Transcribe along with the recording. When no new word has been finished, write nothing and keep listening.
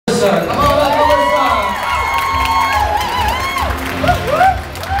Marissa. Come on up, Marissa.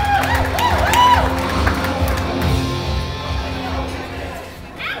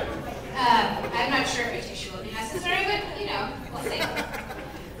 I'm not sure if a tissue will be necessary, but you know, we'll see.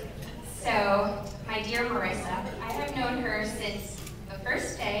 So, my dear Marissa, I have known her since the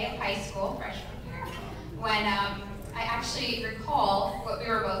first day of high school, freshman year, when I actually recall what we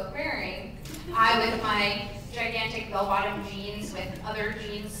were both wearing. I with my gigantic bell-bottom jeans with other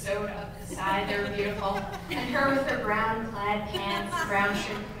jeans sewed up the side, they were beautiful, and her with her brown plaid pants, brown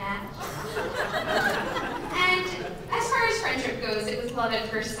shirt match. And as far as friendship goes, it was love at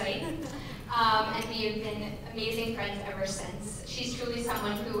first sight, and we have been amazing friends ever since. She's truly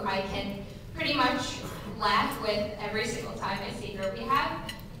someone who I can pretty much laugh with every single time I see her. We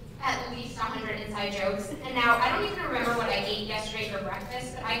have at least 100 inside jokes, and now I don't even remember what I ate yesterday for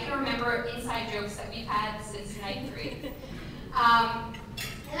breakfast, but I can remember inside jokes that we've had since night 3. And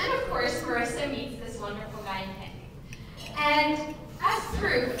then of course, Marissa meets this wonderful guy Nick. And as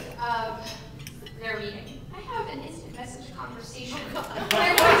proof of their meeting, I have an instant message conversation that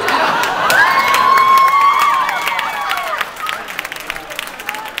I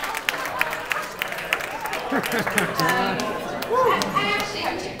I actually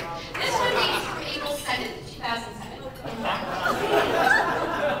have 2. This one dates from April 7th, 2007.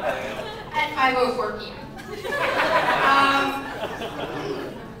 At 5:04 p.m.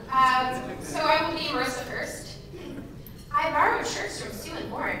 So I will be Marissa first. I borrowed shirts from Sue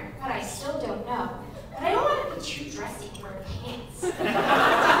and Lauren, but I still don't know. But I don't want to be too dressy to wear pants.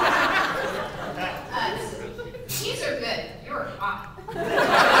 These are good. You're hot.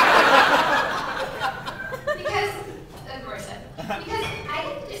 Because I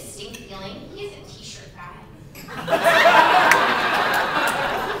get the distinct feeling he's a t-shirt guy.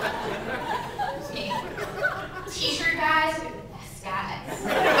 Me. T-shirt guys are the best guys.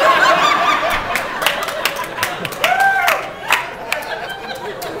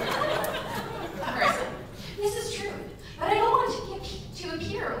 Marissa, this is true, but I don't want to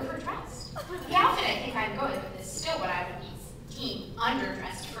appear overdressed. The outfit I think I'm going with is still what I would deem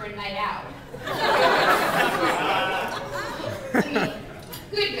underdressed for a night out.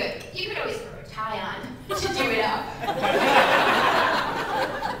 Good. You could always throw a tie on to do it up.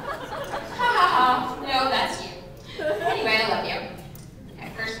 No, that's you. Anyway, I love you. Okay,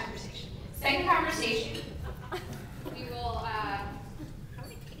 first conversation. Second conversation. We will, how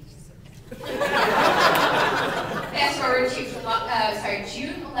many pages? Fast forward to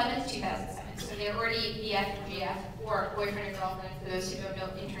June 11th, 2007. So they're already BF and GF, or boyfriend and girlfriend, for those who don't know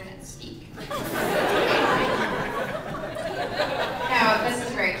internet speak. Now, this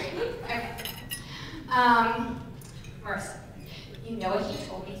is very cute. Okay. Marissa, you know what he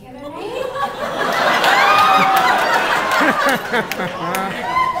told me the other night?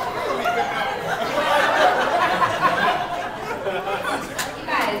 You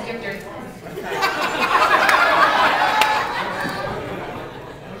guys, you're dirty.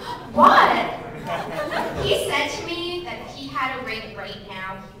 What? He said to me that if he had a ring right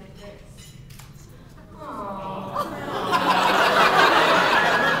now, he would do this.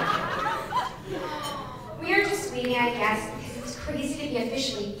 We are just waiting, I guess, because it's crazy to be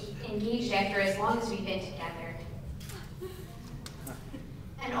officially engaged after as long as we've been together.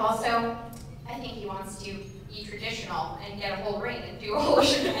 And also, I think he wants to be traditional and get a whole ring and do a whole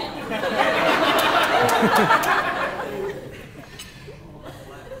shebang.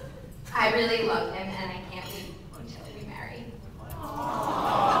 I really love him, and I can't wait until we marry.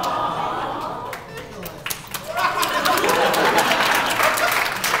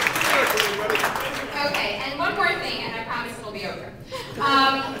 Okay, and one more thing, and I promise it'll be over.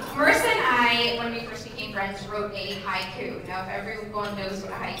 Marissa and I, when we first became friends, wrote a haiku. Now, if everyone knows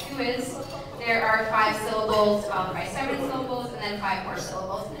what a haiku is, there are 5 syllables followed by 7 syllables, and then 5 more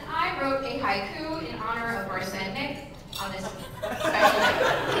syllables. And I wrote a haiku in honor of Marissa and Nick on this special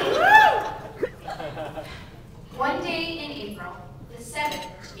day. One day in April, the 7th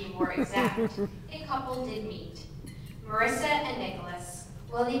to be more exact, a couple did meet. Marissa and Nicholas.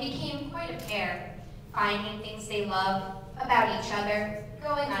 Well, they became quite a pair, finding things they love about each other,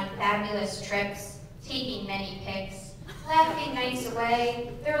 going on fabulous trips, taking many pics, laughing nights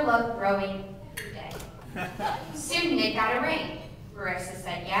away, their love growing every day. Soon Nick got a ring. Marissa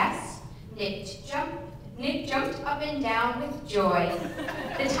said yes. Nick jumped up and down with joy.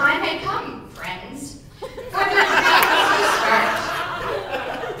 The time had come, friends, for their dreams to start.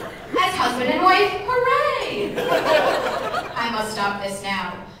 As husband and wife, hooray! I must stop this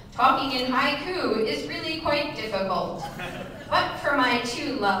now. Talking in haiku is really quite difficult. But for my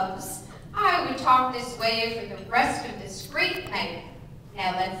 2 loves, I would talk this way for the rest of this great night.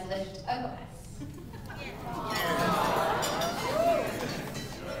 Now let's lift a glass.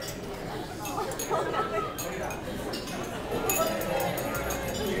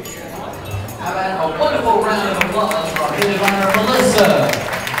 How about a wonderful round of applause for our hidden runner, Marissa.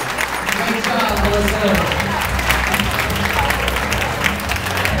 Great job, Marissa.